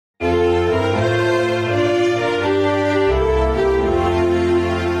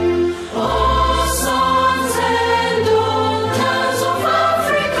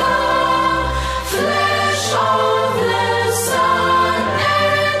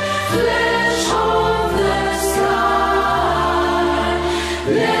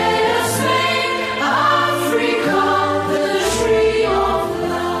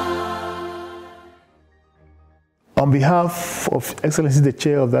On behalf of Excellency the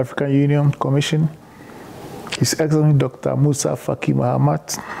Chair of the African Union Commission, His Excellency Dr. Musa Faki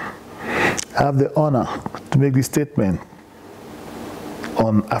Mahamat, I have the honor to make this statement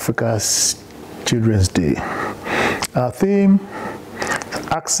on Africa's Children's Day. Our theme,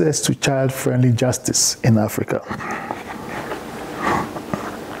 access to child-friendly justice in Africa.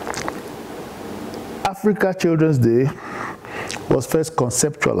 Africa Children's Day was first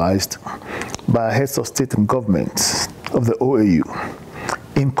conceptualized by heads of state and government of the OAU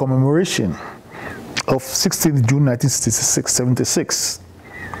in commemoration of 16th June 1976,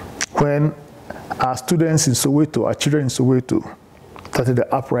 when our students in Soweto, our children in Soweto, started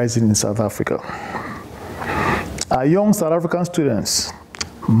the uprising in South Africa. Our young South African students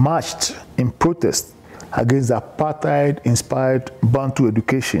marched in protest against the apartheid-inspired Bantu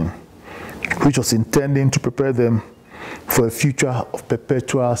education, which was intending to prepare them for a future of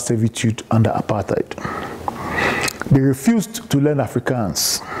perpetual servitude under apartheid. They refused to learn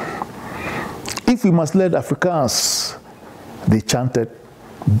Afrikaans. If we must learn Afrikaans, they chanted,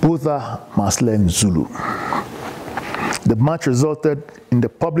 Botha must learn Zulu. The march resulted in the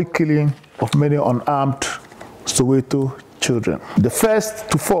public killing of many unarmed Soweto children. The first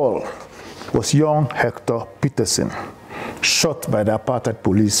to fall was young Hector Peterson, shot by the apartheid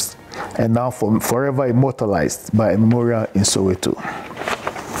police and now forever immortalized by a memorial in Soweto.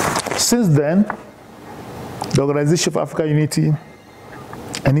 Since then, the Organization for African Unity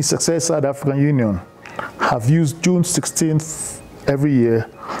and its successor, the African Union, have used June 16th every year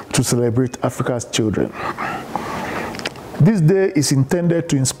to celebrate Africa's children. This day is intended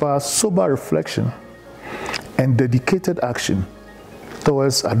to inspire sober reflection and dedicated action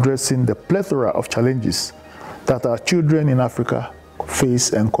towards addressing the plethora of challenges that our children in Africa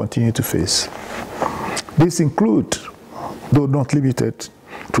face and continue to face. These include, though not limited,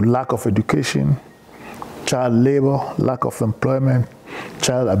 to lack of education, child labor, lack of employment,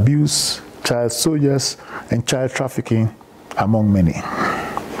 child abuse, child soldiers, and child trafficking, among many.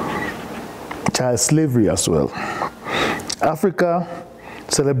 Child slavery as well. Africa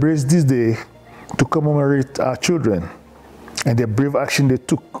celebrates this day to commemorate our children and the brave action they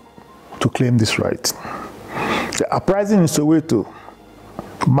took to claim this right. The uprising in Soweto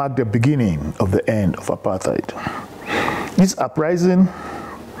marked the beginning of the end of apartheid. This uprising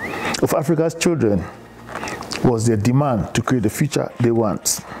of Africa's children was their demand to create the future they want.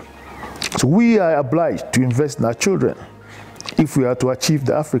 So we are obliged to invest in our children if we are to achieve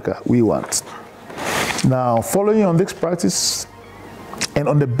the Africa we want. Now, following on this practice and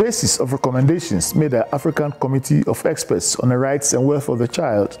on the basis of recommendations made by the African Committee of Experts on the Rights and Welfare of the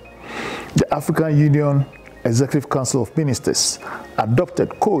Child, the African Union Executive Council of Ministers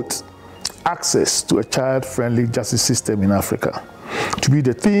adopted, quote, access to a child-friendly justice system in Africa to be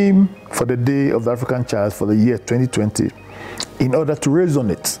the theme for the Day of the African Child for the year 2020, in order to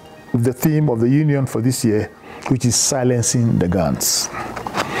resonate with the theme of the Union for this year, which is silencing the guns.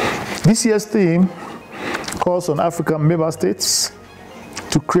 This year's theme calls on African member states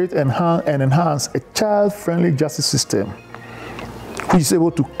to create and enhance a child-friendly justice system which is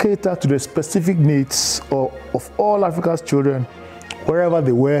able to cater to the specific needs of all Africa's children, wherever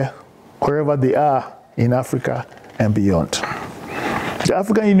they were, wherever they are in Africa and beyond. The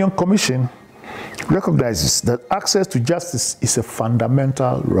African Union Commission recognizes that access to justice is a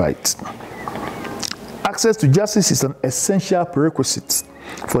fundamental right. Access to justice is an essential prerequisite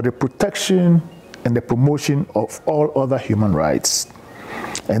for the protection and the promotion of all other human rights.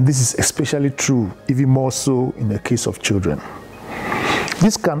 And this is especially true, even more so in the case of children.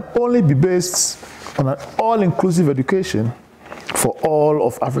 This can only be based on an all-inclusive education for all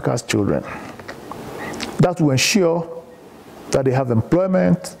of Africa's children. That will ensure that they have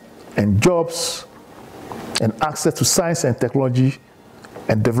employment and jobs and access to science and technology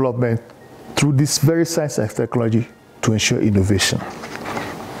and development through this very science and technology to ensure innovation.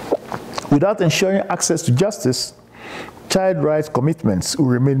 Without ensuring access to justice, child rights commitments will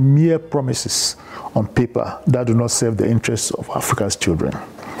remain mere promises on paper that do not serve the interests of Africa's children.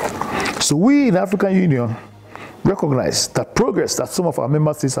 So we in the African Union recognize that progress that some of our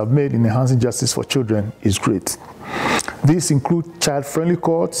member states have made in enhancing justice for children is great. These include child-friendly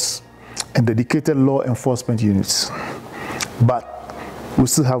courts and dedicated law enforcement units. But we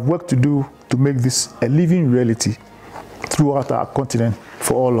still have work to do to make this a living reality throughout our continent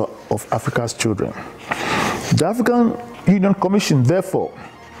for all of Africa's children. The African Union Commission, therefore,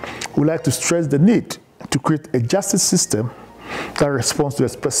 would like to stress the need to create a justice system that responds to the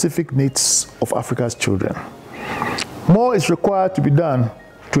specific needs of Africa's children. More is required to be done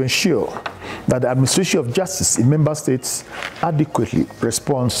to ensure that the administration of justice in member states adequately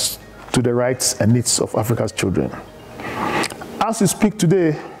responds to the rights and needs of Africa's children. as we speak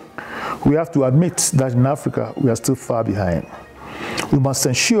today, we have to admit that in Africa, we are still far behind. We must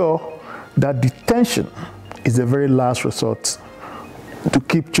ensure that detention is the very last resort to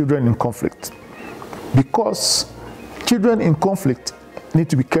keep children in conflict, because children in conflict need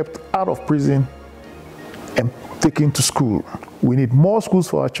to be kept out of prison and taken to school. We need more schools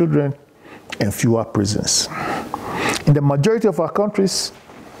for our children and fewer prisons. In the majority of our countries,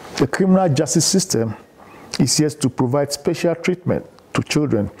 the criminal justice system is yet to provide special treatment to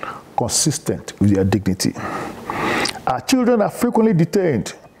children consistent with their dignity. Our children are frequently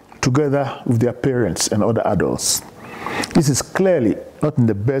detained together with their parents and other adults. This is clearly not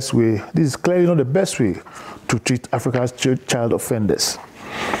the best way to treat Africa's child offenders.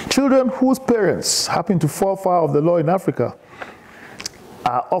 Children whose parents happen to fall foul of the law in Africa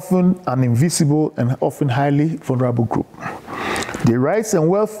are often an invisible and often highly vulnerable group. Their rights and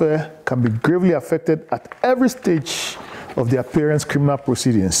welfare can be gravely affected at every stage of their parents' criminal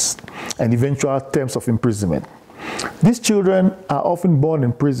proceedings and eventual terms of imprisonment. These children are often born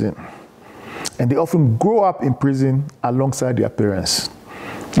in prison, and they often grow up in prison alongside their parents.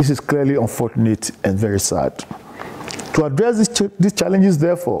 This is clearly unfortunate and very sad. To address these challenges,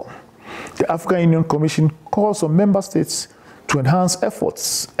 therefore, the African Union Commission calls on member states to enhance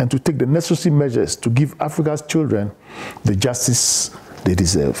efforts and to take the necessary measures to give Africa's children the justice they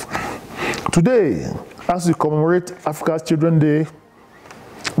deserve. Today, as we commemorate Africa's Children's Day,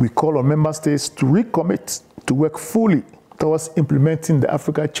 we call on member states to recommit to work fully towards implementing the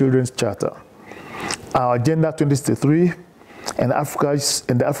Africa Children's Charter, our Agenda 2063, and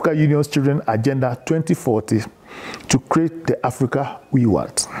the Africa Union's Children Agenda 2040 to create the Africa we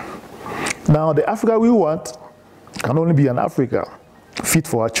want. Now, the Africa we want can only be an Africa fit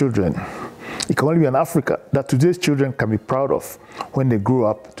for our children. It can only be an Africa that today's children can be proud of when they grow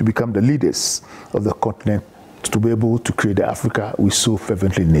up to become the leaders of the continent, to be able to create the Africa we so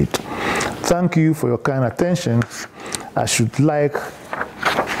fervently need. Thank you for your kind attention. I should like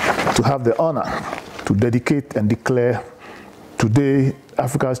to have the honor to dedicate and declare today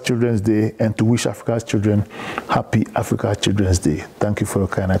Africa's Children's Day and to wish Africa's children happy Africa Children's Day. Thank you for your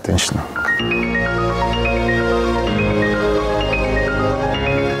kind attention.